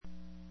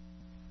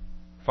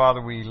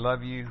Father, we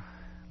love you,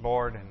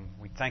 Lord, and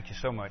we thank you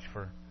so much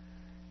for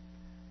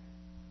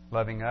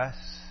loving us,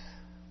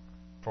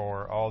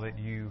 for all that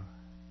you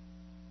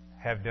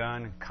have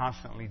done and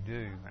constantly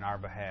do in our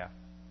behalf.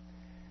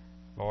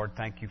 Lord,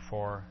 thank you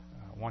for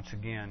once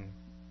again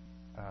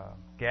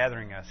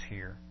gathering us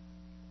here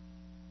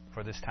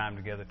for this time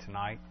together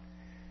tonight.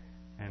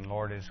 And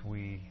Lord, as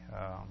we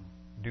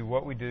do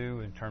what we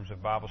do in terms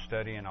of Bible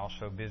study and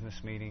also business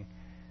meeting,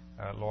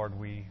 Lord,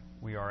 we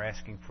are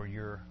asking for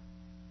your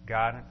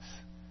guidance.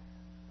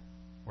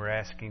 We're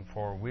asking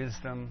for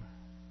wisdom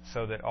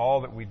so that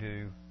all that we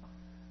do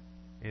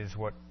is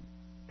what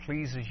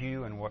pleases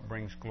you and what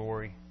brings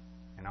glory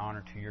and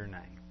honor to your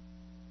name.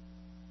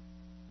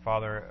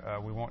 Father,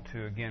 we want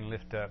to again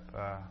lift up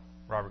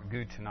Robert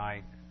Good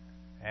tonight,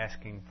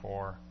 asking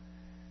for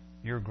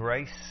your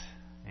grace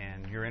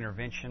and your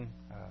intervention.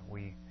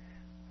 We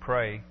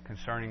pray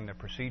concerning the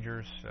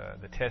procedures,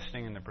 the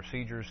testing and the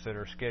procedures that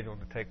are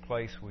scheduled to take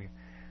place. We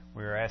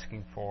are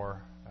asking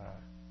for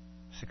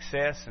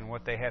success in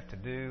what they have to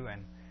do,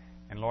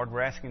 and Lord, we're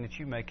asking that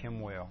you make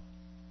him well.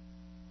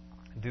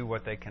 Do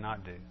what they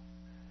cannot do.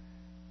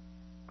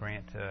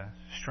 Grant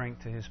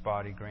strength to his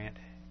body. Grant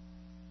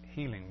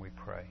healing, we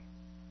pray.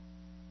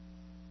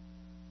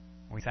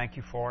 We thank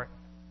you for it.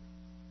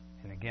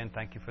 And again,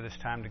 thank you for this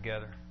time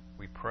together.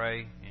 We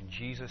pray in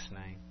Jesus'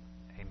 name.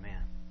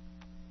 Amen.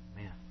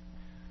 Amen.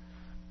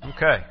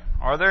 Okay.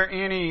 Are there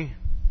any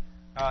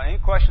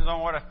questions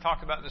on what I've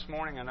talked about this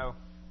morning? I know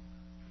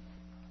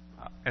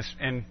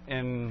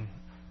in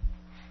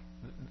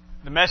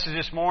the message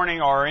this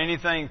morning or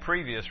anything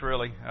previous,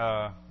 really.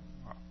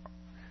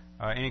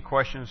 Any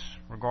questions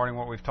regarding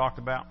what we've talked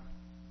about?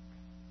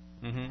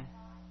 Mm-hmm.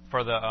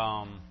 For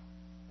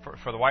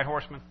the White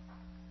Horseman?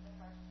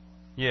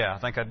 Yeah, I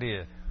think I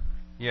did.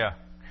 Yeah.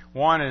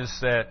 One is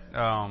that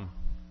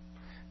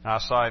I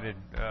cited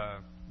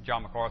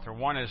John MacArthur.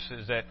 One is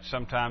that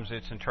sometimes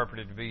it's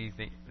interpreted to be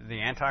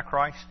the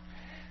Antichrist.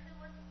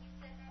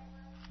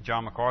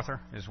 John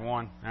MacArthur is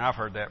one, and I've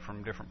heard that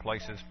from different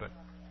places, but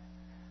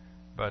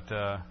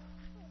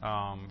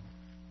of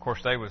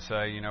course they would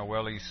say,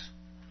 well, he's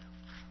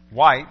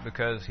white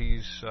because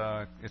it's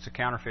a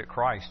counterfeit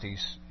Christ.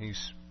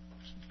 He's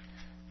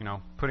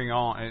putting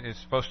on.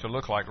 It's supposed to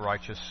look like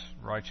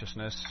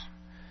righteousness,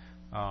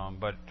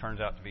 but it turns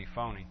out to be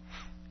phony.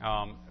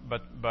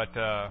 But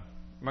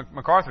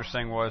MacArthur's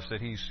thing was that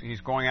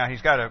he's going out.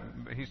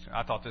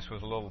 I thought this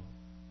was a little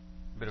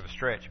bit of a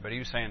stretch, but he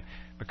was saying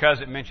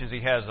because it mentions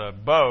he has a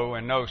bow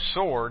and no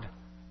sword,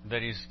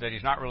 that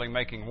he's not really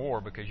making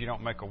war, because you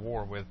don't make a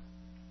war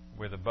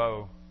with a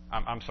bow.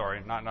 I'm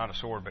sorry, not a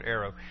sword, but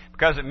arrow.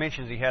 Because it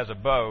mentions he has a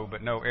bow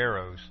but no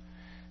arrows,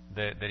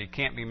 that he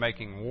can't be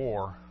making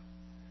war,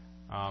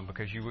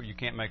 because you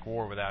can't make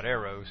war without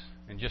arrows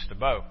and just a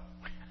bow.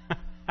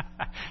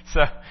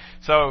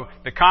 So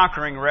the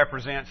conquering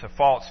represents a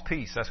false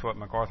peace. That's what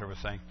MacArthur was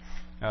saying.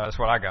 That's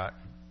what I got.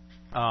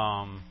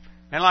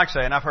 And like I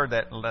say, and I've heard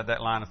that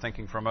line of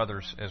thinking from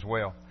others as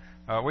well,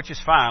 which is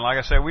fine. Like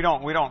I say, we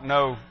don't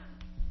know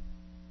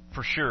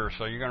for sure,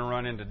 so you're going to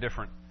run into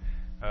different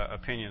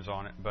opinions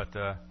on it. But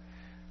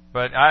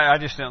I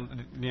just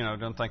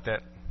don't think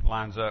that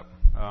lines up.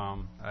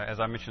 As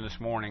I mentioned this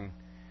morning,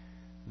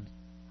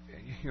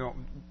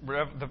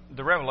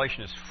 the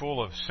Revelation is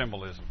full of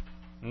symbolism,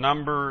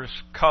 numbers,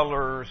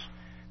 colors,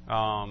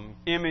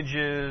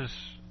 images,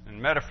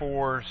 and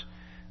metaphors.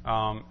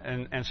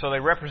 And so they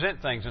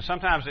represent things, and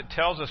sometimes it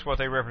tells us what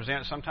they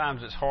represent.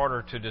 Sometimes it's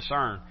harder to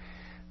discern,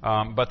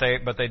 but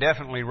they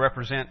definitely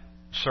represent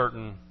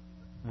certain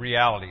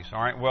realities.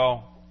 All right.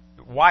 Well,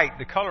 white,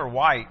 the color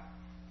white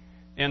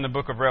in the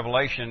book of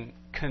Revelation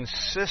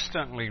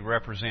consistently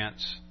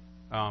represents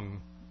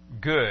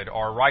good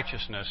or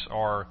righteousness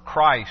or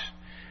Christ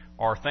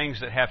or things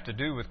that have to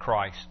do with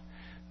Christ.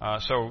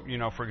 So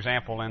for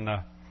example, in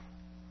the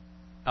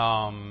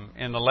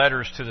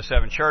letters to the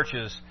seven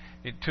churches.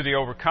 To the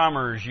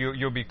overcomers,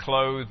 you'll be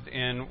clothed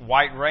in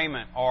white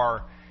raiment,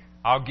 or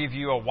I'll give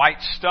you a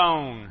white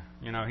stone,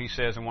 he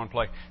says in one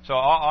place. So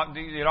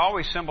it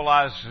always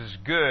symbolizes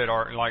good,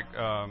 or like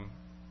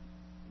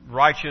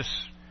righteous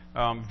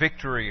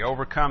victory,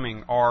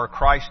 overcoming, or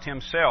Christ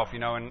himself.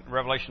 In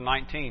Revelation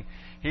 19,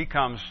 he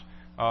comes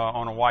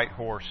on a white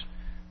horse.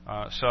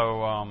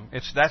 So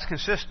that's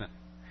consistent.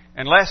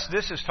 Unless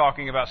this is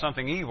talking about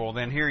something evil,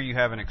 then here you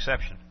have an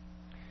exception.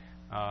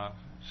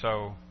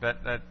 So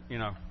that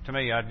to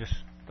me, I just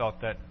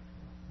thought that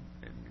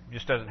it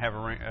just doesn't have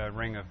a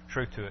ring of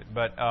truth to it.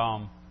 But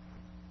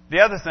the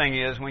other thing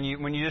is when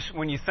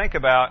you think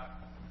about,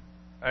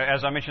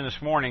 as I mentioned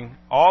this morning,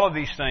 all of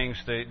these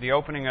things, the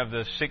opening of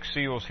the 6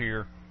 seals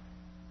here,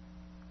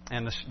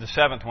 and the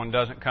 7th one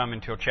doesn't come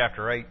until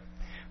chapter 8.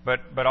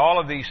 But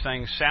all of these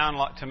things sound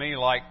to me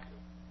like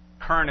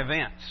current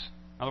events.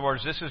 In other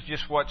words, this is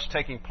just what's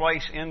taking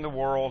place in the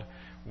world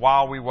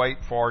while we wait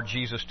for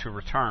Jesus to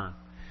return.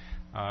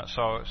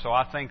 So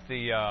I think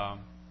the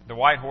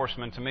white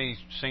horseman to me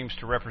seems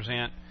to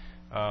represent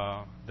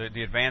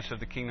the advance of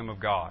the kingdom of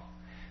God.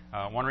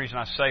 One reason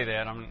I say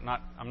that,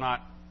 I'm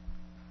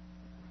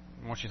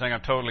want you to think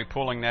I'm totally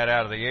pulling that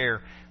out of the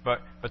air.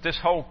 But this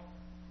whole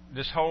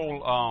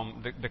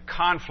the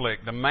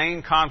conflict, the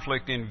main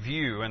conflict in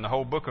view in the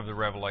whole book of the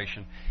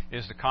Revelation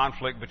is the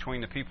conflict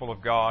between the people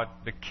of God,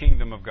 the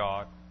kingdom of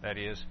God, that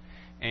is,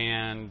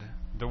 and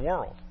the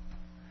world.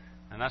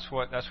 And that's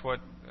what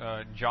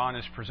John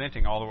is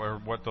presenting all the way, or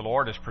what the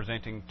Lord is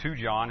presenting to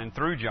John and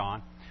through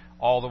John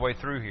all the way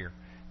through here.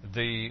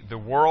 The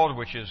world,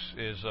 which is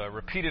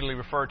repeatedly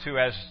referred to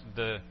as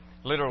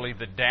literally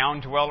the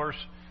down dwellers.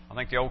 I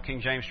think the Old King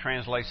James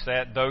translates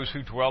that, those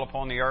who dwell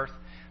upon the earth.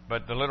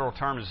 But the literal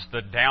term is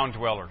the down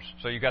dwellers.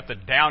 So you've got the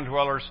down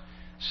dwellers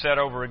set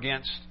over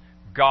against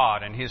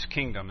God and His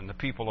kingdom and the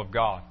people of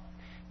God.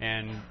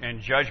 And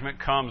judgment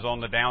comes on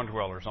the down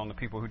dwellers, on the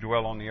people who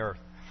dwell on the earth.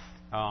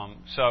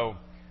 So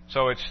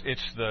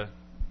it's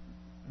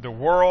the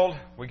world,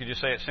 we could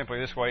just say it simply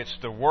this way, it's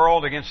the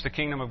world against the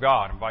kingdom of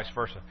God and vice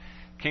versa.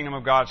 Kingdom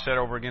of God set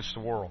over against the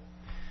world.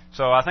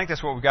 So I think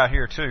that's what we've got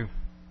here too.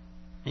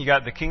 You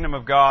got the kingdom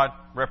of God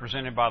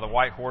represented by the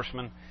white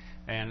horseman.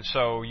 And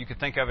so you could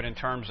think of it in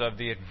terms of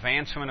the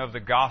advancement of the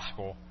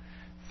gospel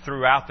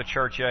throughout the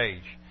church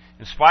age.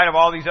 In spite of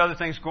all these other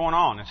things going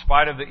on, in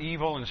spite of the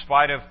evil, in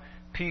spite of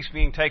peace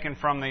being taken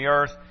from the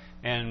earth,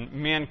 and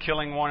men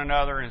killing one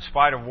another, in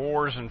spite of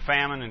wars and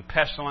famine and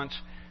pestilence,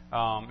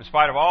 in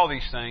spite of all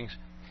these things,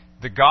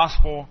 the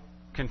gospel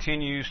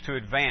continues to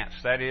advance.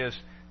 That is,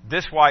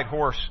 this white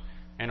horse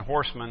and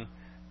horseman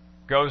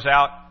goes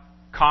out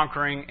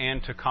conquering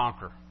and to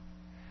conquer.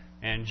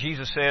 And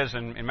Jesus says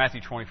in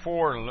Matthew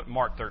 24 and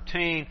Mark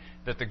 13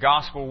 that the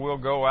gospel will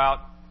go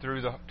out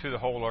to the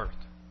whole earth,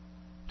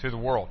 to the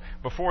world,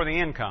 before the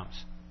end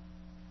comes.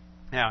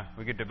 Now,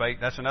 we could debate,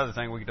 that's another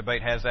thing we could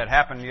debate, has that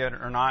happened yet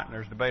or not?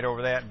 There's debate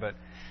over that, but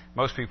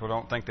most people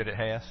don't think that it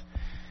has.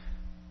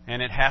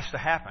 And it has to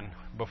happen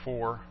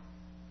before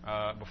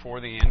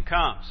the end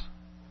comes.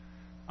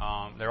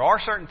 There are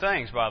certain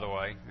things, by the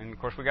way, and of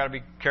course we've got to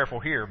be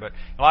careful here, but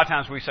a lot of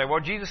times we say,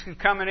 well, Jesus could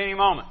come at any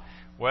moment.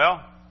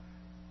 Well,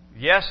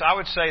 yes, I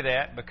would say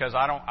that because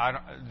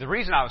the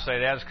reason I would say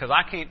that is because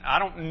I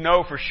don't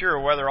know for sure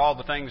whether all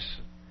the things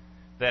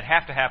that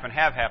have to happen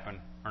have happened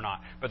or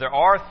not. But there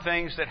are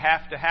things that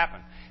have to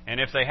happen. And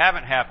if they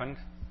haven't happened,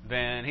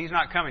 then He's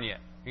not coming yet.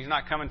 He's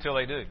not coming till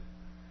they do.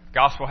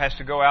 Gospel has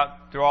to go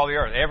out through all the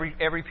earth.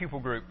 Every people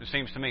group, it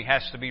seems to me,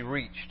 has to be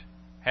reached.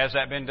 Has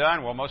that been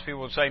done? Well, most people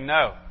would say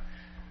no.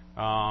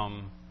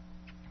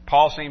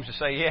 Paul seems to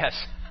say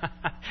yes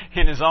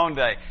in his own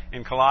day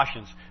in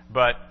Colossians.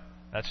 But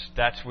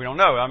that's we don't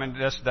know. I mean,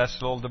 that's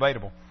a little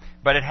debatable.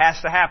 But it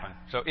has to happen.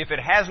 So if it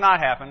has not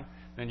happened,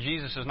 then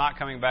Jesus is not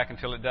coming back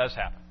until it does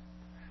happen.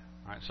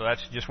 All right, so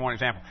that's just one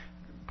example.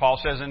 Paul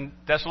says in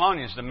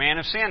Thessalonians, the man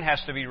of sin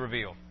has to be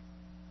revealed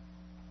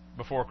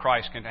before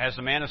Christ can. Has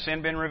the man of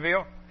sin been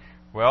revealed?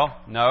 Well,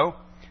 no.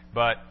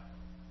 But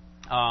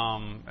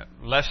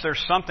unless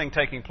there's something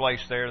taking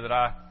place there that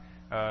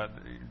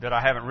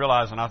I haven't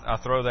realized, and I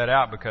throw that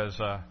out because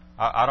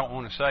I don't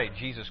want to say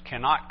Jesus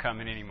cannot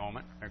come in any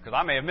moment, because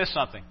I may have missed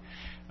something,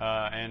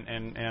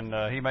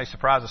 and He may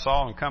surprise us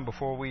all and come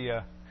before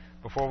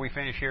we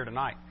finish here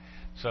tonight.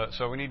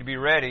 So we need to be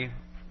ready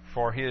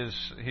for His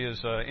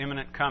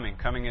imminent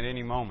coming at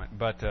any moment.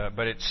 But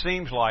it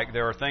seems like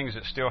there are things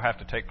that still have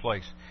to take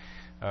place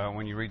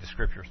when you read the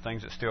Scriptures,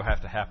 things that still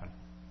have to happen.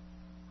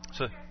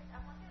 So.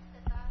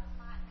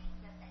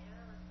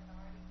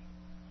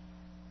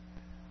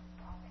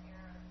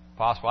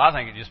 Possible. I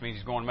think it just means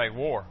He's going to make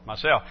war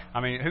myself. I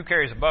mean, who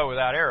carries a bow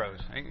without arrows?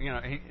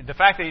 The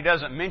fact that He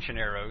doesn't mention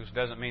arrows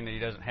doesn't mean that He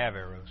doesn't have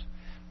arrows.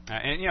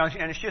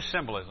 And it's just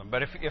symbolism.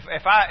 But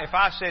if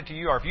I said to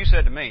you, or if you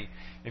said to me,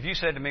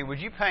 would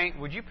you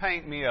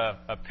paint me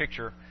a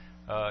picture?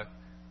 Of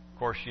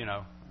course,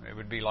 it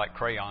would be like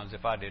crayons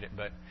if I did it.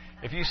 But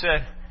if you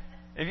said,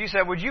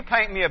 would you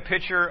paint me a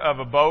picture of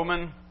a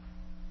bowman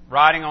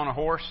riding on a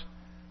horse?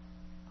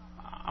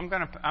 I'm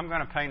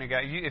gonna paint a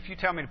guy. If you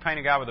tell me to paint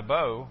a guy with a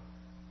bow,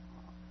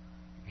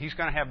 he's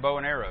going to have bow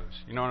and arrows.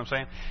 You know what I'm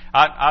saying?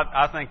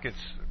 I think it's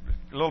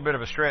a little bit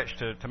of a stretch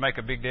to make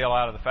a big deal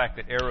out of the fact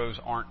that arrows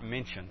aren't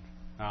mentioned.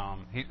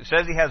 He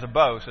says he has a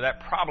bow, so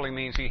that probably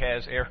means he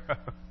has arrows.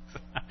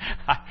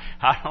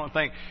 I don't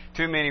think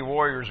too many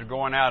warriors are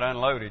going out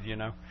unloaded,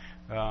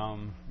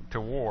 to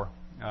war,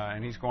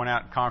 and he's going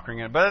out conquering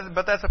it.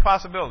 But that's a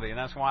possibility, and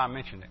that's why I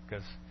mentioned it,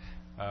 because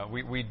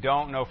we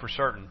don't know for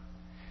certain.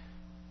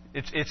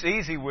 It's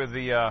easy with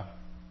the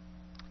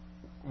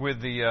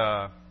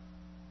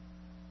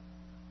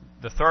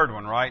third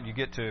one, right? You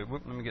get to,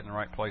 let me get in the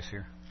right place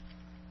here.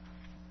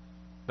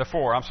 The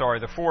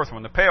fourth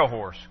one, the pale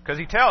horse, because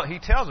he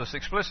tells us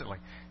explicitly,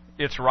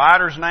 its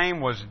rider's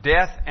name was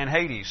Death and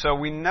Hades. So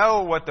we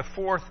know what the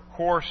fourth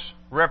horse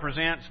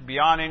represents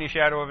beyond any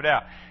shadow of a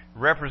doubt.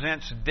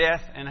 Represents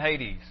death and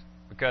Hades,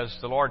 because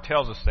the Lord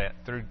tells us that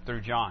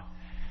through John.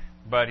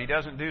 But He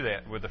doesn't do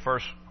that with the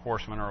first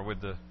horseman or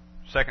with the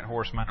second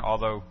horseman,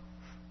 although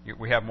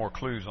we have more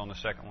clues on the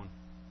second one,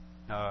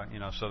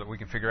 so that we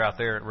can figure out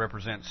there it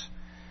represents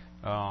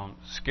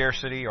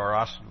scarcity, or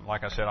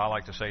like I said, I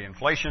like to say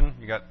inflation.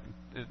 You got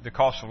the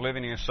cost of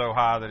living is so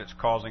high that it's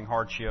causing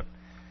hardship.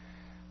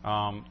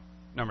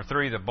 Number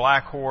 3, the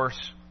black horse.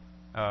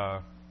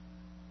 I'm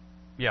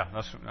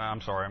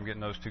sorry, I'm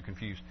getting those two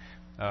confused.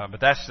 But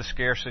that's the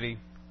scarcity,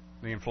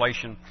 the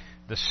inflation.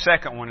 The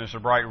second one is the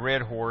bright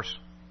red horse,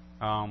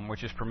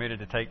 which is permitted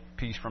to take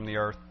peace from the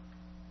earth,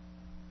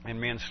 and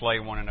men slay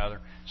one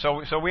another.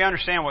 So we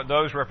understand what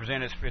those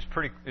represent. It's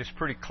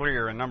pretty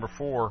clear. And number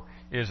 4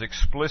 is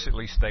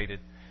explicitly stated.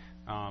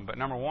 But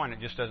number 1, it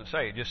just doesn't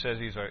say. It just says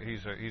he's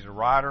a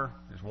rider.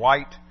 He's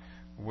white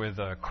with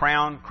a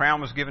crown.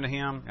 Crown was given to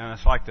him, and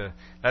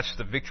that's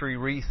the victory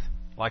wreath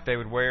like they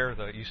would wear.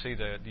 Do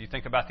you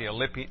think about the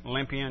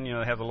Olympian? They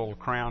have the little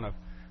crown of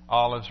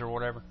olives or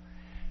whatever.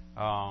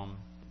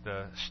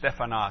 The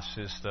Stephanos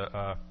is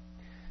the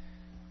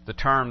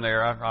term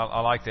there.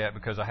 I like that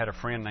because I had a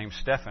friend named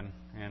Stephan,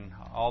 and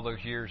all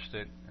those years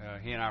that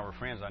he and I were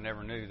friends, I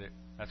never knew that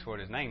that's what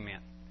his name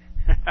meant.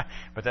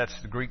 But that's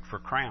the Greek for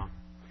crown.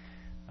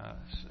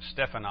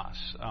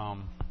 Stephanos.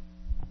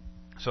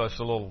 So it's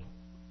a little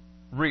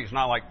wreath. It's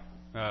not like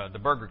the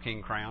Burger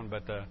King crown,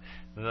 but the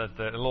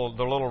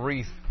little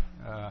wreath,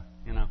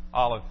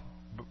 olive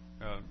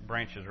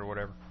branches or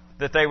whatever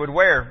that they would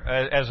wear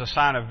as a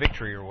sign of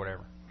victory or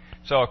whatever.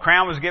 So a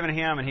crown was given to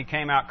him, and he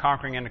came out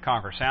conquering and to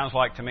conquer. Sounds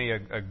like to me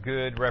a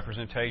good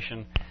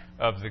representation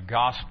of the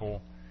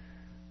gospel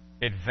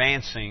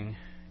advancing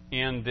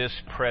in this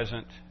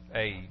present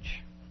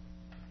age.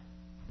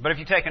 But if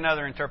you take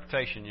another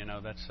interpretation,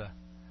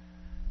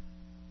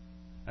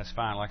 that's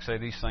fine. Like I say,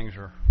 these things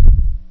are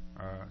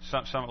a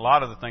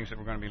lot of the things that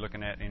we're going to be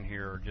looking at in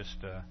here are just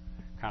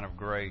kind of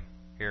gray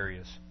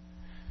areas.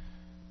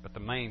 But the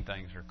main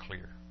things are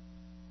clear.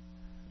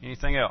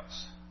 Anything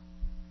else?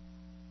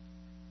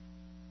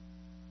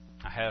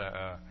 I had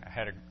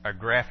a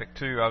graphic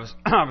too. I was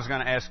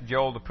going to ask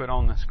Joel to put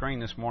on the screen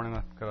this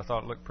morning because I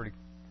thought it looked pretty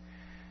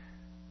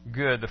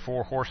good, the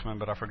 4 horsemen,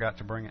 but I forgot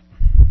to bring it.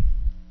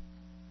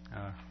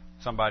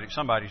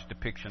 Somebody's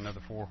depiction of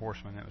the 4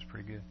 horsemen, that was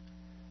pretty good.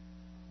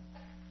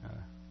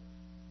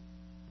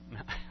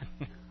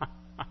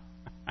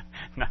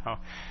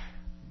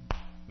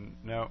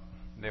 No.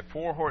 The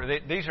 4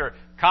 these are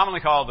commonly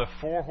called the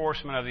 4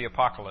 horsemen of the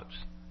apocalypse,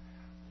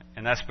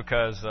 and that's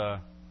because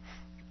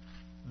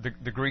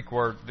the Greek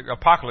word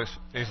apocalypse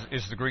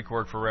is the Greek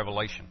word for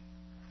revelation.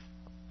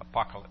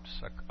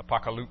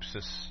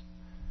 Apocalypsis,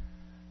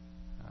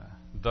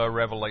 the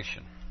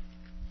revelation.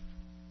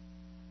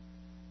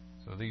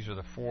 So these are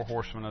the 4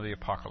 horsemen of the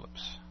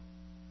apocalypse.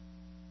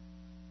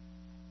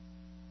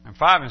 And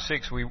 5 and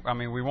 6, we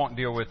won't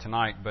deal with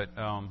tonight, but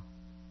I'm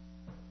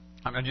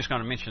just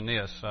going to mention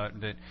this: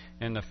 that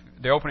in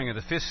the opening of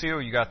the 5th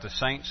seal, you got the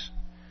saints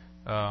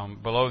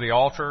below the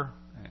altar,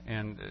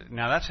 and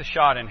now that's a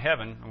shot in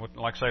heaven.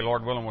 Like I say,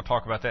 Lord willing, we'll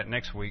talk about that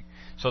next week.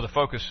 So the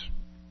focus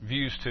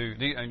views to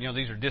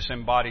these are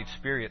disembodied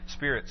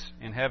spirits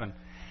in heaven,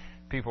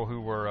 people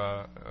who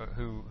were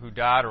who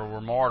died or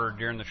were martyred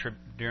during the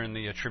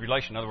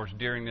tribulation. In other words,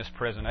 during this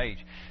present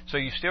age. So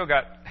you still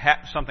got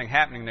something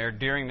happening there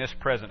during this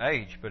present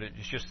age, but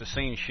it's just the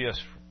scene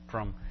shifts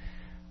from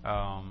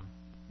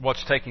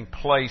what's taking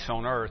place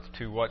on earth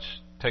to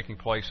what's taking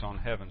place in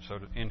heaven,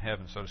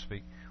 so to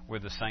speak,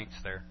 with the saints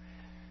there,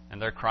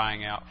 and they're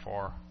crying out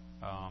for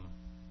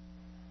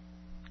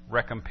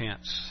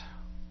recompense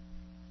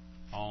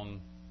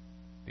on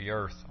the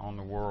earth, on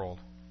the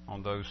world,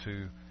 on those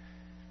who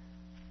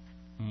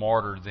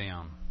martyred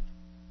them.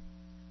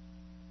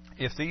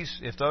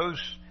 If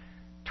those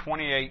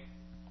 28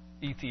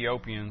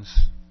 Ethiopians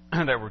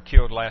that were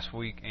killed last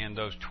week and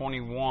those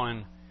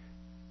 21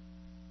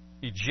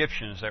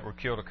 Egyptians that were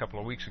killed a couple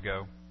of weeks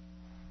ago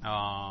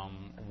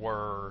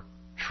were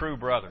true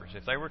brothers,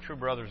 if they were true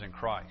brothers in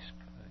Christ,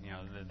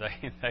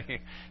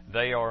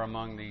 they are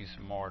among these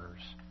martyrs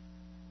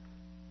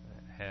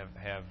that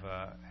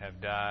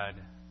have died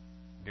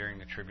during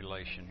the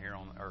tribulation here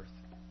on the earth.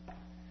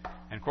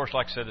 And of course,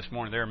 like I said this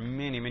morning, there are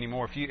many, many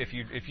more. If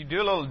you do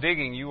a little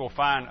digging, you will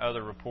find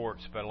other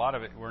reports, but a lot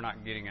of it we're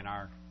not getting in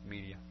our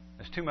media.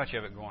 There's too much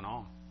of it going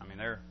on. I mean,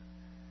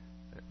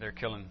 they're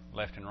killing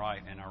left and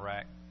right in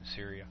Iraq,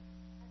 Syria.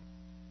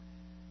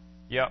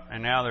 Yep,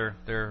 and now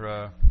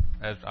they're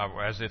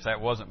as if that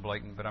wasn't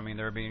blatant, but I mean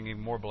they're being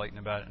even more blatant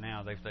about it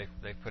now. They've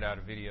put out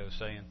a video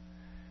saying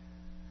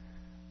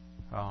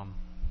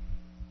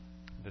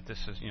that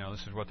this is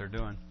what they're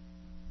doing.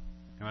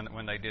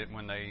 When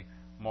they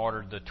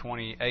martyred the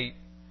 28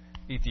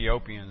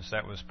 Ethiopians,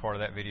 that was part of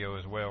that video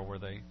as well, where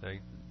they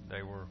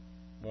were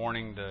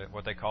warning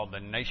what they called the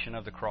nation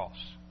of the cross.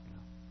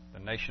 The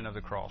nation of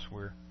the cross.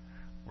 We're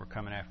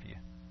coming after you.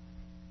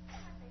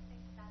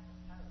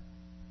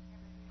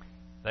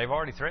 They've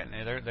already threatened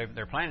it.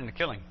 They're planning to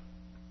kill him.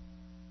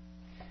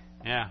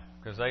 Yeah,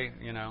 because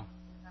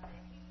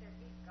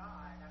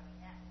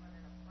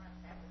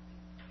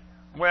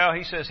Well,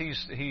 he says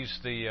he's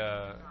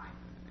the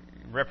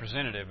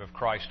representative of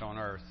Christ on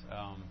earth.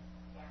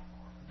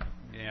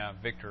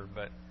 Victor,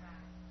 but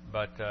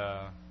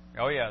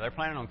oh yeah, they're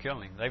planning on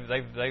killing him.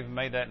 They've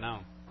made that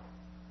known,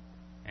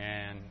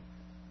 and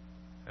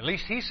At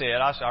least he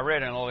said. I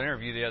read in a little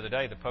interview the other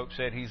day. The Pope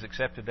said he's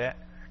accepted that.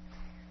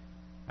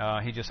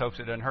 He just hopes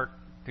it doesn't hurt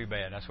too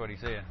bad. That's what he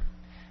said.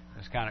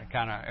 It's kind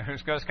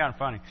of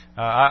funny.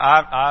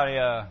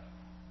 I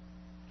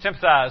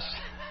sympathize.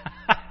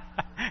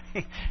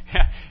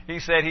 He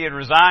said he had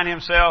resigned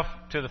himself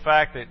to the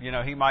fact that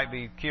he might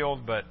be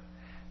killed, but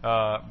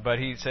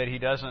he said he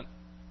doesn't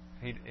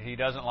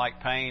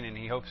like pain, and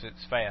he hopes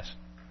it's fast.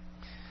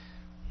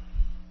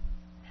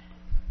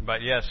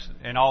 But yes,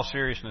 in all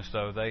seriousness,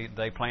 though,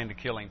 they plan to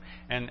kill him,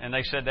 and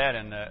they said that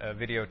in the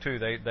video too.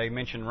 They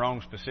mentioned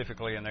Rome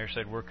specifically, and they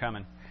said we're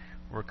coming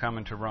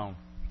to Rome,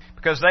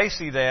 because they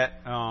see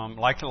that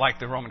like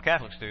the Roman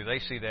Catholics do. They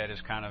see that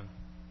as kind of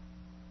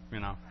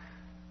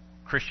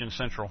Christian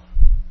central.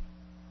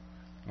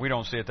 We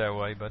don't see it that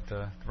way, but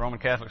the Roman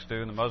Catholics do,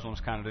 and the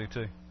Muslims kind of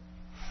do too.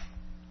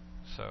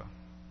 So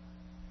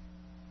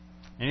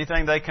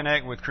anything they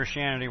connect with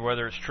Christianity,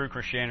 whether it's true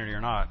Christianity or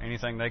not,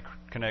 anything they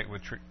connect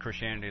with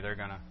Christianity, they're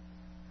going to,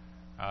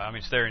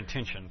 it's their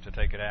intention to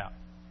take it out.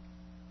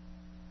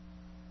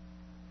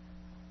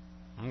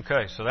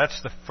 Okay, so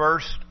that's the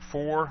first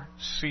 4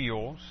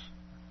 seals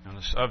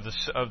of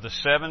the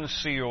 7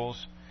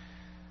 seals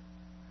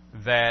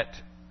that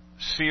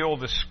seal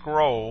the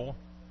scroll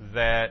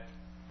that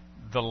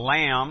the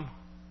Lamb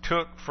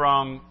took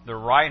from the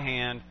right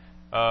hand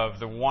of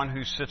the one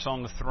who sits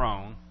on the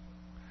throne.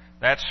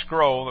 That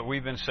scroll that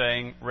we've been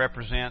saying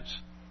represents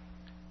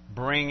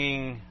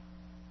bringing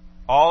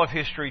all of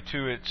history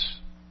to its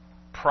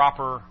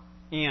proper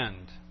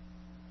end,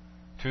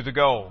 to the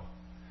goal,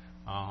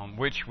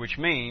 which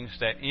means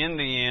that in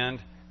the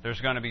end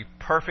there's going to be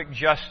perfect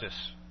justice.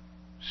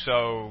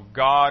 So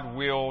God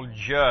will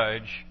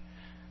judge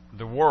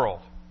the world.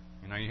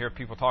 You hear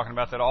people talking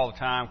about that all the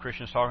time.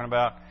 Christians talking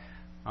about.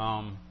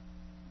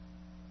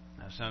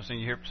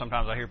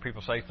 Sometimes I hear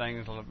people say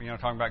things,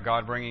 talking about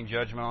God bringing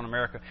judgment on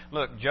America.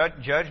 Look,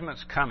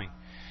 judgment's coming.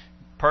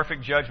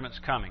 Perfect judgment's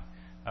coming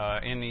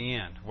in the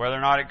end. Whether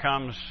or not it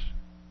comes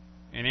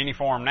in any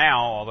form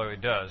now, although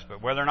it does,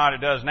 but whether or not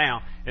it does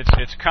now,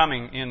 it's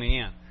coming in the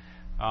end.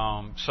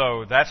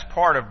 So that's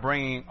part of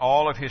bringing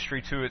all of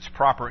history to its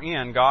proper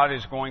end. God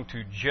is going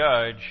to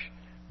judge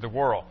the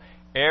world.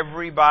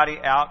 Everybody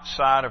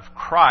outside of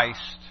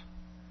Christ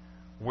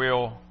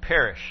will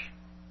perish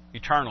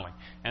eternally,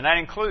 and that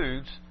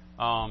includes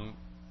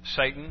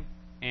Satan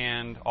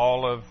and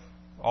all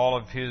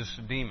of his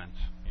demons.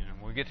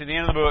 When we get to the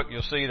end of the book,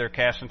 you'll see they're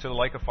cast into the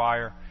lake of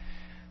fire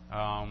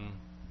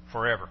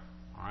forever.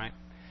 All right,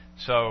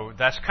 so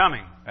that's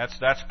coming.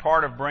 That's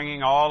part of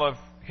bringing all of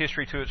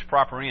history to its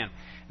proper end.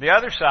 The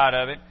other side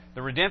of it,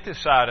 the redemptive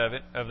side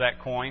of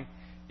that coin,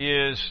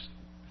 is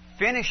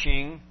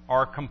finishing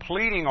or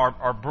completing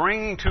or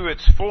bringing to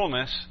its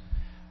fullness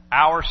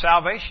our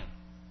salvation.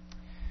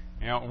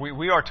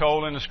 We are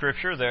told in the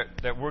Scripture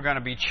that we're going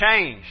to be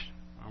changed.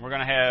 We're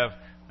going to have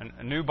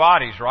new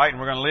bodies, right? And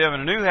we're going to live in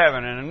a new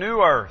heaven and a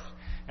new earth.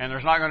 And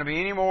there's not going to be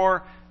any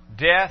more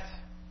death,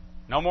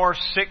 no more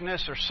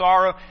sickness or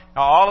sorrow.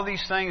 Now, all of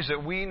these things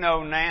that we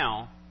know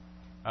now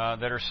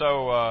that are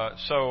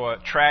so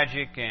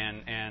tragic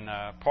and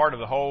part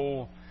of the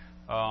whole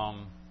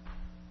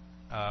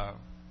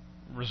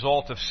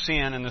result of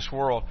sin in this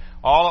world,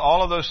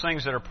 all of those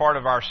things that are part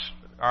of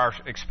our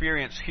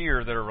experience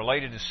here that are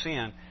related to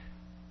sin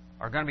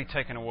are going to be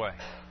taken away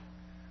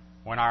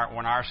when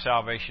our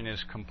salvation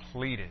is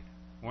completed,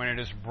 when it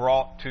is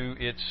brought to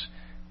its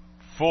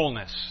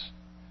fullness.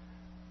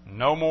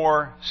 No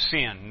more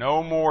sin,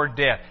 no more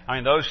death.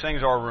 Those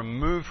things are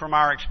removed from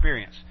our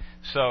experience.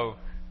 So,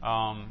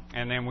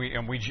 and then we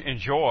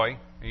enjoy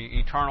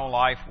eternal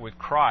life with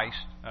Christ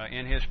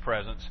in His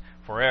presence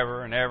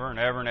forever and ever and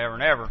ever and ever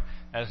and ever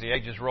as the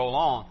ages roll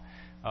on.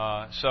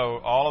 So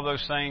all of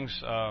those things,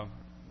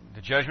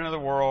 the judgment of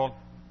the world,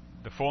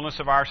 the fullness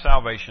of our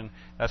salvation,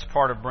 that's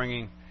part of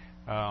bringing,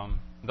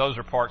 those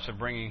are parts of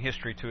bringing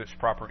history to its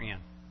proper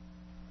end.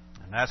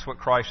 And that's what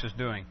Christ is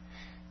doing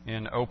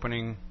in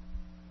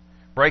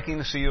breaking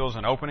the seals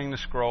and opening the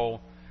scroll.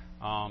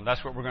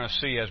 That's what we're going to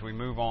see as we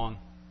move on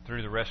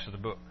through the rest of the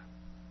book,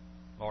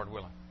 Lord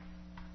willing.